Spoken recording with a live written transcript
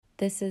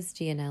This is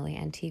Gianelli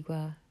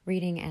Antigua,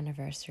 reading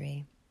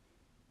Anniversary.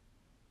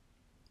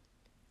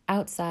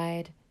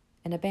 Outside,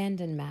 an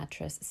abandoned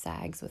mattress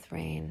sags with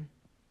rain,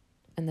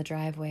 and the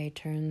driveway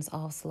turns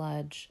all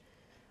sludge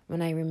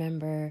when I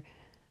remember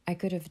I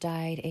could have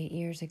died 8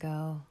 years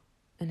ago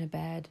in a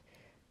bed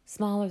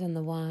smaller than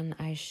the one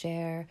I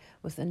share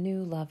with a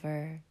new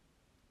lover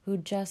who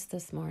just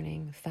this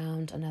morning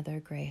found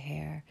another gray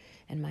hair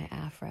in my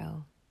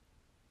afro,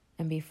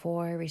 and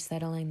before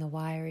resettling the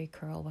wiry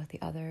curl with the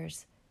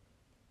others,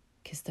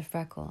 kissed the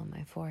freckle on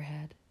my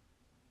forehead.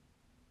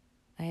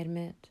 I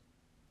admit,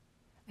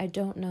 I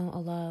don't know a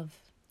love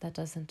that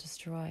doesn't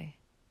destroy.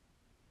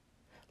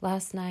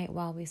 Last night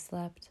while we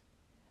slept,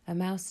 a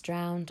mouse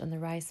drowned in the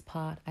rice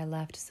pot I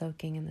left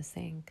soaking in the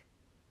sink.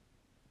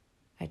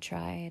 I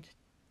tried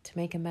to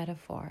make a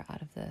metaphor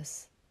out of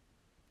this.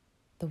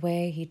 The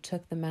way he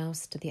took the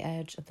mouse to the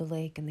edge of the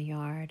lake in the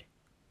yard,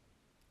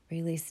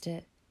 released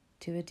it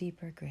to a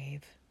deeper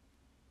grave.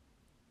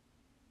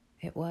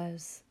 It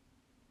was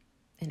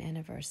an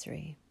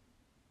anniversary.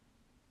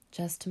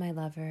 Just my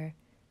lover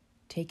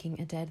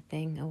taking a dead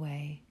thing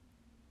away,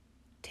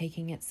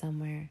 taking it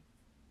somewhere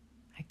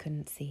I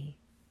couldn't see.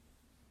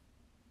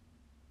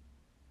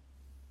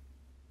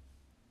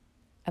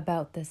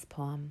 About this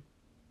poem.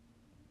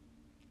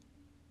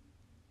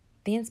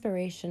 The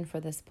inspiration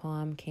for this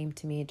poem came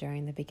to me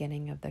during the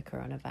beginning of the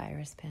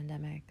coronavirus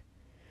pandemic,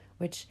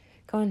 which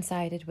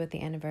coincided with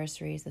the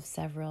anniversaries of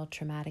several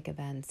traumatic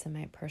events in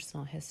my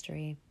personal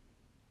history.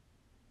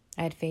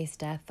 I had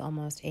faced death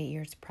almost 8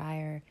 years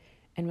prior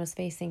and was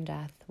facing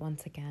death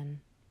once again,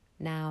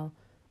 now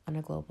on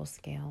a global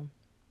scale.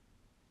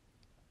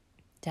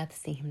 Death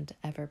seemed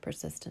ever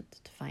persistent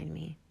to find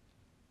me.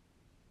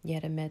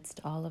 Yet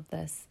amidst all of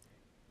this,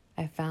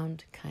 I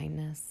found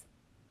kindness,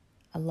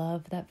 a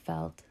love that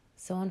felt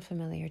so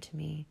unfamiliar to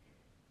me,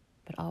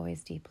 but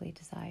always deeply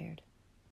desired.